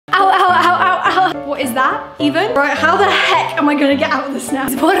is that even? Right, how the heck am I gonna get out of this now?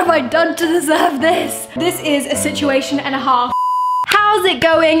 What have I done to deserve this? This is a situation and a half. How's it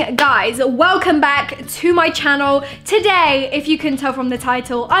going, guys? Welcome back to my channel. Today, if you can tell from the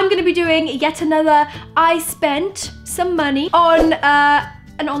title, I'm gonna be doing yet another I spent some money on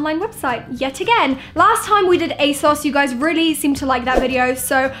an online website yet again. Last time we did ASOS, you guys really seemed to like that video,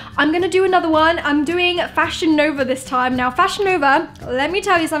 so I'm gonna do another one. I'm doing Fashion Nova this time. Now, Fashion Nova, let me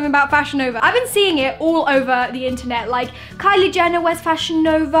tell you something about Fashion Nova. I've been seeing it all over the internet, like Kylie Jenner wears Fashion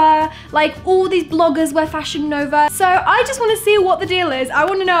Nova, like all these bloggers wear Fashion Nova. So I just wanna see what the deal is. I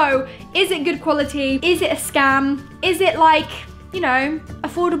wanna know, is it good quality? Is it a scam? Is it like, you know,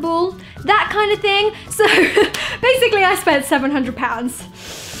 affordable, that kind of thing. So basically I spent £700.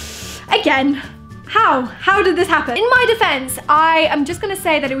 Again, how did this happen? In my defense, I am just gonna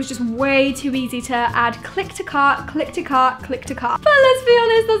say that it was just way too easy to add click to cart, click to cart, click to cart. But let's be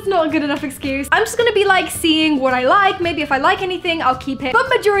honest, that's not a good enough excuse. I'm just gonna be like seeing what I like. Maybe if I like anything, I'll keep it. But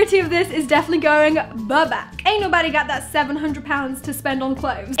majority of this is definitely going back. Ain't nobody got that £700 to spend on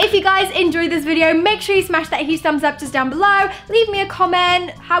clothes. If you guys enjoyed this video, make sure you smash that huge thumbs up just down below. Leave me a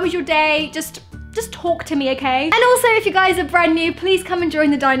comment. How was your day? Just talk to me, okay? And also, if you guys are brand new, please come and join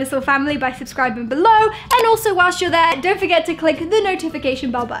the dinosaur family by subscribing below. And also, whilst you're there, don't forget to click the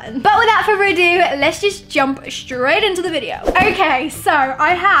notification bell button. But without further ado, let's just jump straight into the video. Okay, so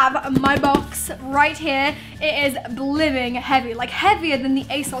I have my box right here. It is blimmin' heavy, like heavier than the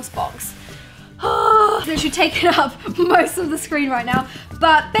ASOS box. It should take up most of the screen right now.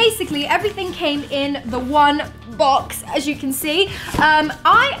 But basically, everything came in the one box, as you can see.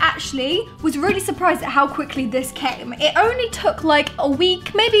 I actually was really surprised at how quickly this came. It only took like a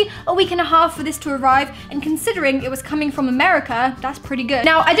week, maybe a week and a half for this to arrive, and considering it was coming from America, that's pretty good.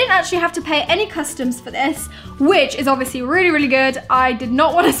 Now, I didn't actually have to pay any customs for this, which is obviously really good. I did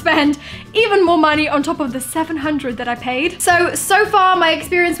not want to spend even more money on top of the $700 that I paid. So far my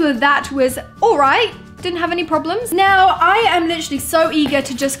experience with that was all right. Didn't have any problems. Now, I am literally so eager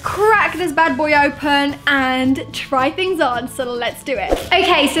to just crack this bad boy open and try things on, so let's do it.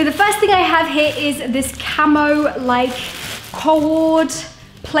 Okay, so the first thing I have here is this camo, like, cord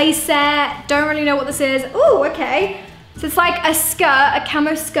playset. Don't really know what this is. Oh, okay. So it's like a skirt, a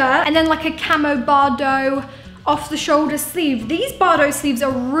camo skirt, and then like a camo bardo off the shoulder sleeve. These bardo sleeves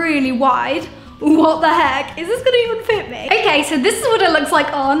are really wide. What the heck? Is this gonna even fit me? Okay, so this is what it looks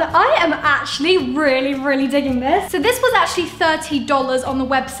like on. I am actually really digging this. So this was actually $30 on the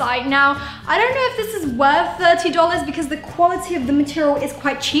website. Now, I don't know if this is worth $30 because the quality of the material is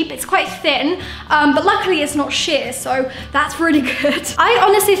quite cheap. It's quite thin, but luckily it's not sheer, so that's really good. I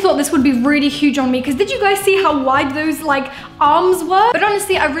honestly thought this would be really huge on me because did you guys see how wide those like arms were? But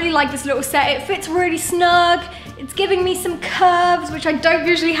honestly, I really like this little set. It fits really snug. It's giving me some curves, which I don't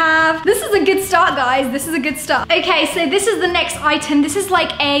usually have. This is a good start, guys. This is a good start. Okay, so this is the next item. This is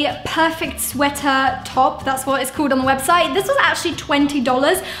like a perfect sweater top. That's what it's called on the website. This was actually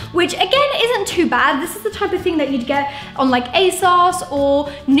 $20, which again, isn't too bad. This is the type of thing that you'd get on like ASOS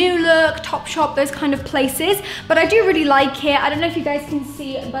or New Look, Topshop, those kind of places. But I do really like it. I don't know if you guys can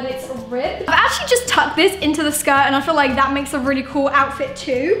see, but it's a rib. I've actually just tucked this into the skirt and I feel like that makes a really cool outfit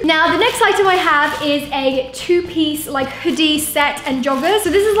too. Now, the next item I have is a two-piece like hoodie set and joggers. So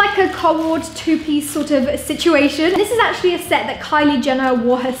this is like a cord two-piece sort of situation. This is actually a set that Kylie Jenner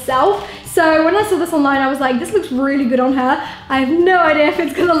wore herself. So when I saw this online, I was like, this looks really good on her. I have no idea if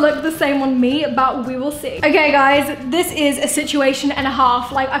it's gonna look the same on me, but we will see. Okay guys, this is a situation and a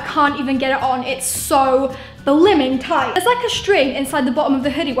half. Like I can't even get it on. It's so blimmin' tight. There's like a string inside the bottom of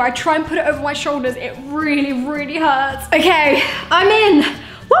the hoodie where I try and put it over my shoulders. It really hurts. Okay, I'm in.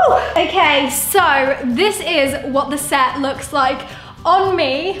 Woo! Okay, so this is what the set looks like on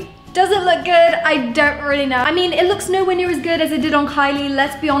me. Does it look good? I don't really know. I mean, it looks nowhere near as good as it did on Kylie,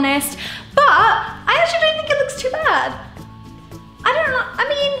 let's be honest. But I actually don't think it looks too bad. I don't know, I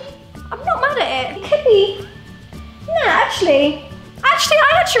mean, I'm not mad at it. It could be, no, actually,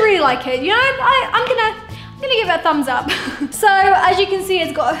 I actually really like it. You know, I'm gonna give it a thumbs up. So as you can see,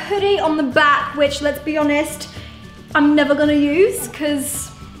 it's got a hoodie on the back, which let's be honest, I'm never gonna use because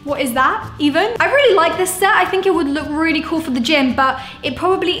what is that even? I really like this set. I think it would look really cool for the gym, but it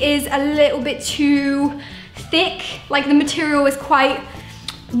probably is a little bit too thick. Like the material is quite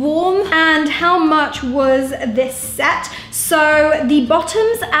warm. And how much was this set? So the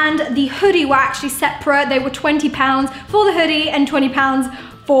bottoms and the hoodie were actually separate. They were £20 for the hoodie and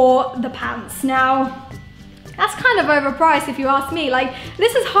 £20 for the pants. Now, that's kind of overpriced if you ask me. Like,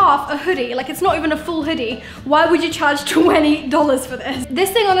 this is half a hoodie. Like, it's not even a full hoodie. Why would you charge $20 for this? This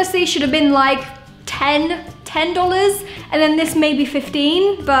thing honestly should have been like 10 $10, and then this may be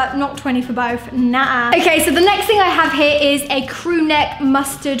 15, but not 20 for both, nah. Okay, so the next thing I have here is a crew neck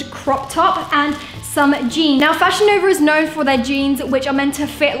mustard crop top and some jeans. Now Fashion Nova is known for their jeans, which are meant to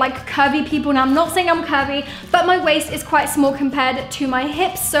fit like curvy people. Now I'm not saying I'm curvy, but my waist is quite small compared to my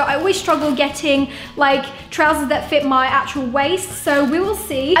hips, so I always struggle getting like trousers that fit my actual waist, so we will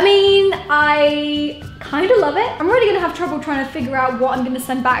see. I mean, I kind of love it. I'm really gonna have trouble trying to figure out what I'm gonna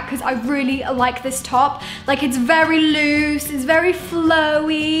send back because I really like this top. Like, it's very loose, it's very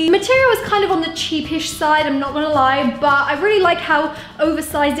flowy. The material is kind of on the cheapish side, I'm not gonna lie, but I really like how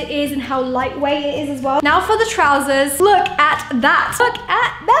oversized it is and how lightweight it is as well. Now for the trousers, look at that. Look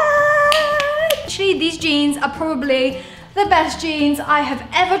at that. Actually, these jeans are probably the best jeans I have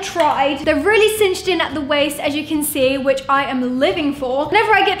ever tried. They're really cinched in at the waist, as you can see, which I am living for.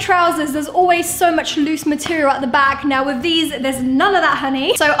 Whenever I get trousers, there's always so much loose material at the back. Now with these, there's none of that,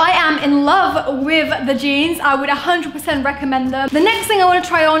 honey. So I am in love with the jeans. I would 100% recommend them. The next thing I want to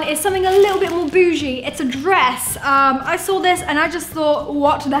try on is something a little bit more bougie. It's a dress. I saw this and I just thought,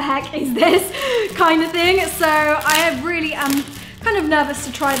 what the heck is this kind of thing? So I really am kind of nervous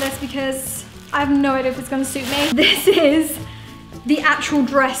to try this because I have no idea if it's gonna suit me. This is the actual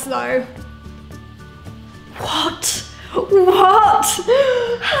dress though. What? What?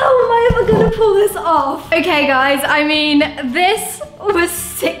 How am I ever gonna pull this off? Okay guys, I mean, this was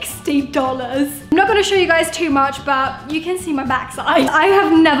 $60. I'm not gonna show you guys too much, but you can see my backside. I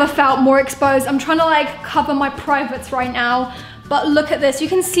have never felt more exposed. I'm trying to like cover my privates right now. But look at this, you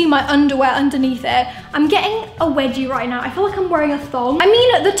can see my underwear underneath it. I'm getting a wedgie right now. I feel like I'm wearing a thong. I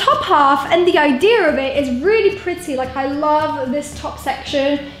mean, the top half and the idea of it is really pretty. Like, I love this top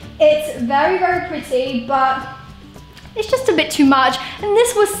section. It's very, very pretty, but it's just a bit too much. And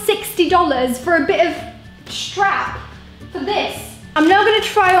this was $60 for a bit of strap for this. I'm now gonna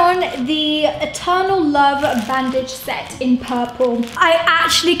try on the Eternal Love bandage set in purple. I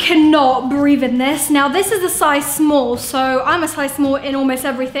actually cannot breathe in this. Now this is a size small, so I'm a size small in almost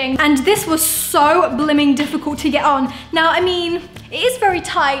everything. And this was so blimming difficult to get on. Now, I mean, it is very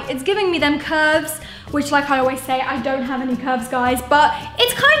tight. It's giving me them curves, which like I always say, I don't have any curves, guys, but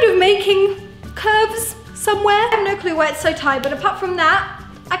it's kind of making curves somewhere. I have no clue why it's so tight, but apart from that,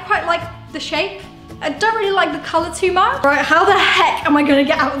 I quite like the shape. I don't really like the color too much. Right, how the heck am I gonna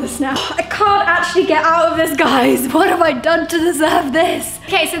get out of this now? I can't actually get out of this, guys. What have I done to deserve this?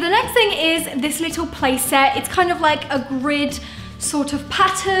 Okay, so the next thing is this little play set. It's kind of like a grid sort of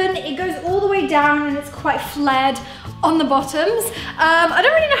pattern. It goes all the way down and it's quite flared on the bottoms. I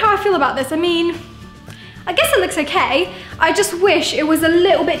don't really know how I feel about this. I mean, I guess it looks okay. I just wish it was a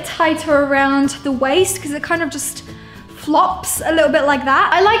little bit tighter around the waist because it kind of just flops a little bit like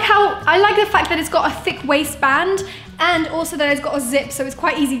that. I like the fact that it's got a thick waistband and also that it's got a zip, so it's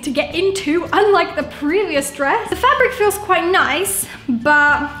quite easy to get into, unlike the previous dress. The fabric feels quite nice,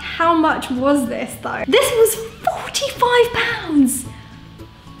 but how much was this though? This was £45.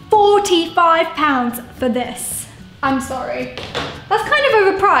 £45 for this. I'm sorry. That's kind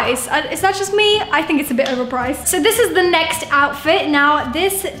of overpriced. Is that just me? I think it's a bit overpriced. So this is the next outfit. Now,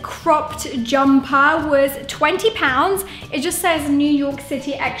 this cropped jumper was £20. It just says New York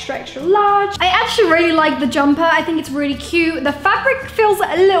City extra, extra large. I actually really like the jumper. I think it's really cute. The fabric feels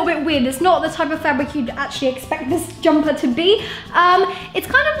a little bit weird. It's not the type of fabric you'd actually expect this jumper to be. It's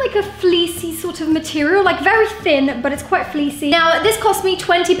kind of like a fleecy sort of material, like very thin, but it's quite fleecy. Now, this cost me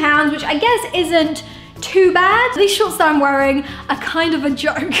 £20, which I guess isn't too bad. These shorts that I'm wearing are kind of a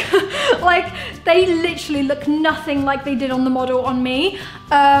joke. Like, they literally look nothing like they did on the model on me.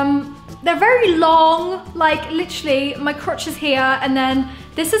 They're very long, like literally my crotch is here and then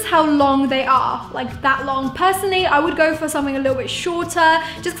this is how long they are, like that long. Personally, I would go for something a little bit shorter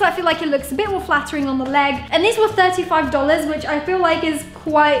just because I feel like it looks a bit more flattering on the leg. And these were $35, which I feel like is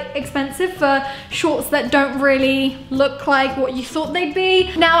quite expensive for shorts that don't really look like what you thought they'd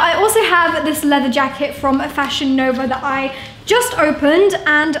be. Now, I also have this leather jacket from Fashion Nova that I just opened,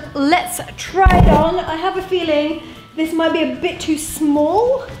 and let's try it on. I have a feeling this might be a bit too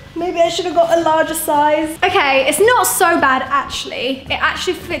small. Maybe I should have got a larger size. Okay, it's not so bad actually. It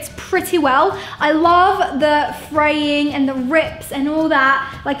actually fits pretty well. I love the fraying and the rips and all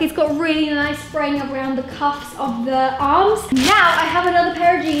that. Like, it's got really nice fraying around the cuffs of the arms. Now I have another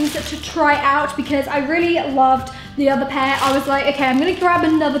pair of jeans to try out because I really loved the other pair, I was like, okay, I'm gonna grab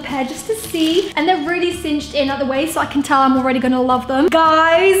another pair just to see. And they're really cinched in at the waist, so I can tell I'm already gonna love them.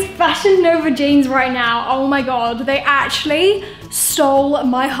 Guys, Fashion Nova jeans right now, oh my God, they actually stole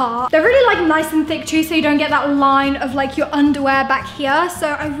my heart. They're really like nice and thick too, so you don't get that line of like your underwear back here. So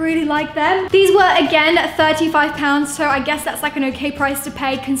I really like them. These were again £35, so I guess that's like an okay price to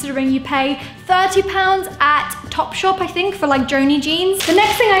pay considering you pay £30 at Topshop, I think, for like Joni jeans. The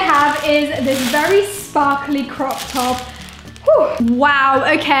next thing I have is this very sparkly crop top. Whew. Wow,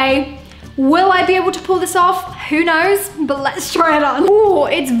 okay. Will I be able to pull this off? Who knows, but let's try it on. Oh,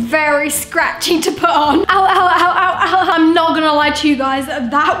 it's very scratchy to put on. Ow, ow, ow, ow, ow. I'm not gonna lie to you guys,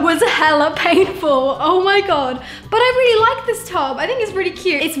 that was hella painful. Oh my God. But I really like this top. I think it's really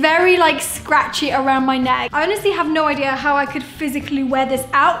cute. It's very like scratchy around my neck. I honestly have no idea how I could physically wear this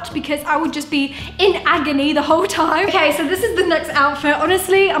out because I would just be in agony the whole time. Okay, so this is the next outfit.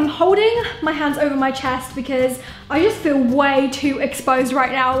 Honestly, I'm holding my hands over my chest because I just feel way too exposed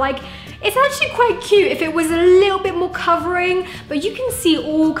right now. Like, it's actually quite cute if it was a little bit more covering, but you can see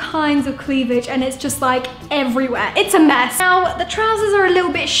all kinds of cleavage and it's just like everywhere. It's a mess. Now, the trousers are a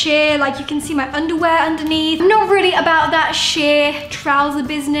little bit sheer, like you can see my underwear underneath. I'm not really about that sheer trouser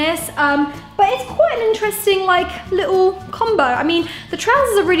business, but it's quite an interesting like little combo. I mean, the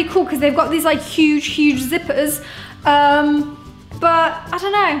trousers are really cool because they've got these like huge zippers. But I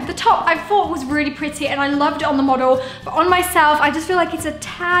don't know, the top I thought was really pretty and I loved it on the model, but on myself, I just feel like it's a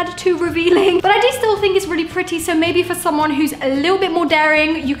tad too revealing. But I do still think it's really pretty, so maybe for someone who's a little bit more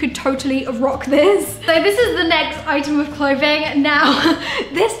daring, you could totally rock this. So this is the next item of clothing. Now,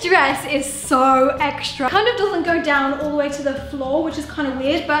 this dress is so extra. Kind of doesn't go down all the way to the floor, which is kind of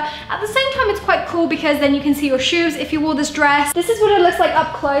weird, but at the same time, it's quite cool because then you can see your shoes if you wore this dress. This is what it looks like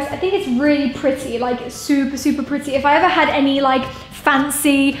up close. I think it's really pretty, like super pretty. If I ever had any like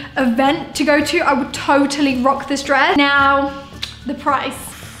fancy event to go to, I would totally rock this dress. Now, the price.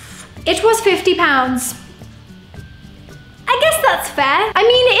 It was £50. I guess that's fair. I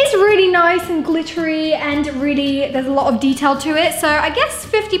mean, it is really nice and glittery and really, there's a lot of detail to it. So I guess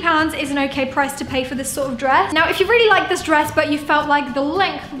 £50 is an okay price to pay for this sort of dress. Now, if you really like this dress, but you felt like the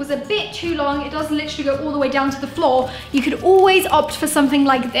length was a bit too long, it does literally go all the way down to the floor, you could always opt for something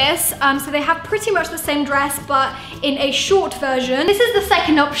like this. So they have pretty much the same dress, but in a short version. This is the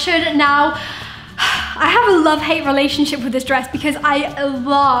second option. Now, I have a love-hate relationship with this dress because I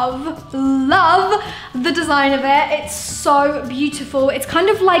love the design of it. It's so beautiful. It's kind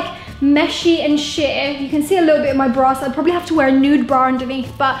of like meshy and sheer. You can see a little bit of my bra, so I'd probably have to wear a nude bra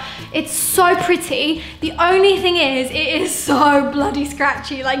underneath, but it's so pretty. The only thing is, it is so bloody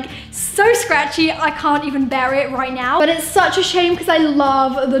scratchy, like so scratchy, I can't even bear it right now. But it's such a shame because I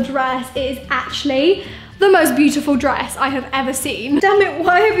love the dress. It is actually the most beautiful dress I have ever seen. Damn it,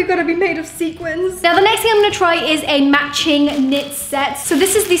 why have you got to be made of sequins? Now the next thing I'm gonna try is a matching knit set. So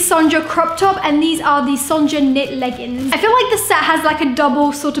this is the Sonja crop top and these are the Sonja knit leggings. I feel like the set has like a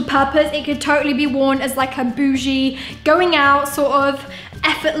double sort of purpose. It could totally be worn as like a bougie, going out sort of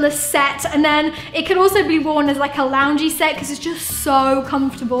effortless set, and then it could also be worn as like a loungy set because it's just so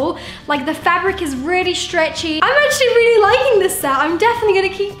comfortable. Like the fabric is really stretchy. I'm actually really liking this set. I'm definitely gonna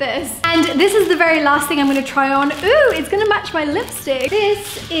keep this. And this is the very last thing I'm gonna try on. Ooh, it's gonna match my lipstick.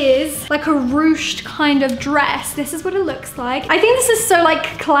 This is like a ruched kind of dress. This is what it looks like. I think this is so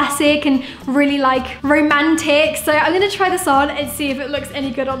like classic and really like romantic. So I'm gonna try this on and see if it looks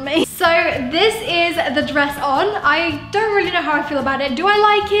any good on me. So this is the dress on. I don't really know how I feel about it. Do I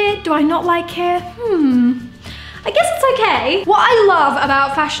like it? Do I not like it? I guess it's okay. What I love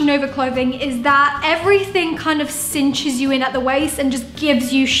about Fashion Nova clothing is that everything kind of cinches you in at the waist and just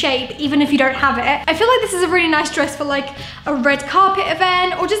gives you shape, even if you don't have it. I feel like this is a really nice dress for like a red carpet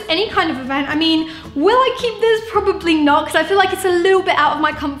event or just any kind of event. I mean, will I keep this? Probably not, because I feel like it's a little bit out of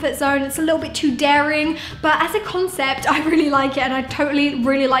my comfort zone. It's a little bit too daring, but as a concept, I really like it and I totally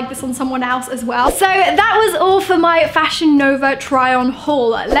really like this on someone else as well. So that was all for my Fashion Nova try on haul.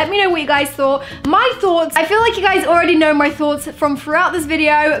 Let me know what you guys thought. My thoughts, I feel like you guys already know my thoughts from throughout this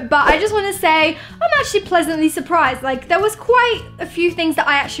video, but I just want to say I'm actually pleasantly surprised. Like, there was quite a few things that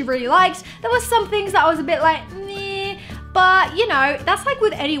I actually really liked. There was some things that I was a bit like, meh, but you know, that's like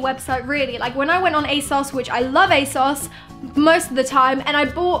with any website really. Like when I went on ASOS, which I love ASOS most of the time, and I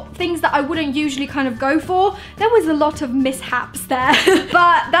bought things that I wouldn't usually kind of go for, there was a lot of mishaps there.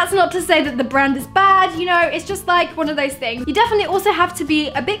 But that's not to say that the brand is bad, you know, it's just like one of those things. You definitely also have to be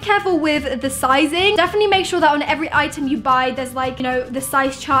a bit careful with the sizing. Definitely make sure that on every item you buy, there's like, you know, the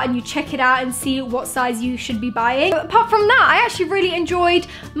size chart and you check it out and see what size you should be buying. But apart from that, I actually really enjoyed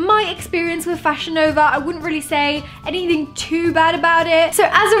my experience with Fashion Nova. I wouldn't really say anything anything too bad about it. So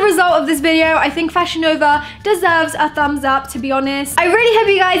as a result of this video, I think Fashion Nova deserves a thumbs up, to be honest. I really hope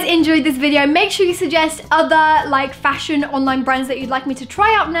you guys enjoyed this video. Make sure you suggest other like fashion online brands that you'd like me to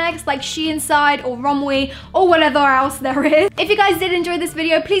try out next, like Inside or Romwe or whatever else there is. If you guys did enjoy this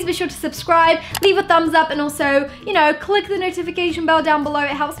video, please be sure to subscribe, leave a thumbs up, and also, you know, click the notification bell down below. It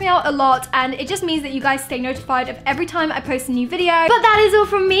helps me out a lot, and it just means that you guys stay notified of every time I post a new video. But that is all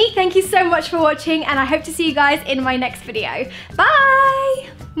from me. Thank you so much for watching, and I hope to see you guys in my next video. Bye!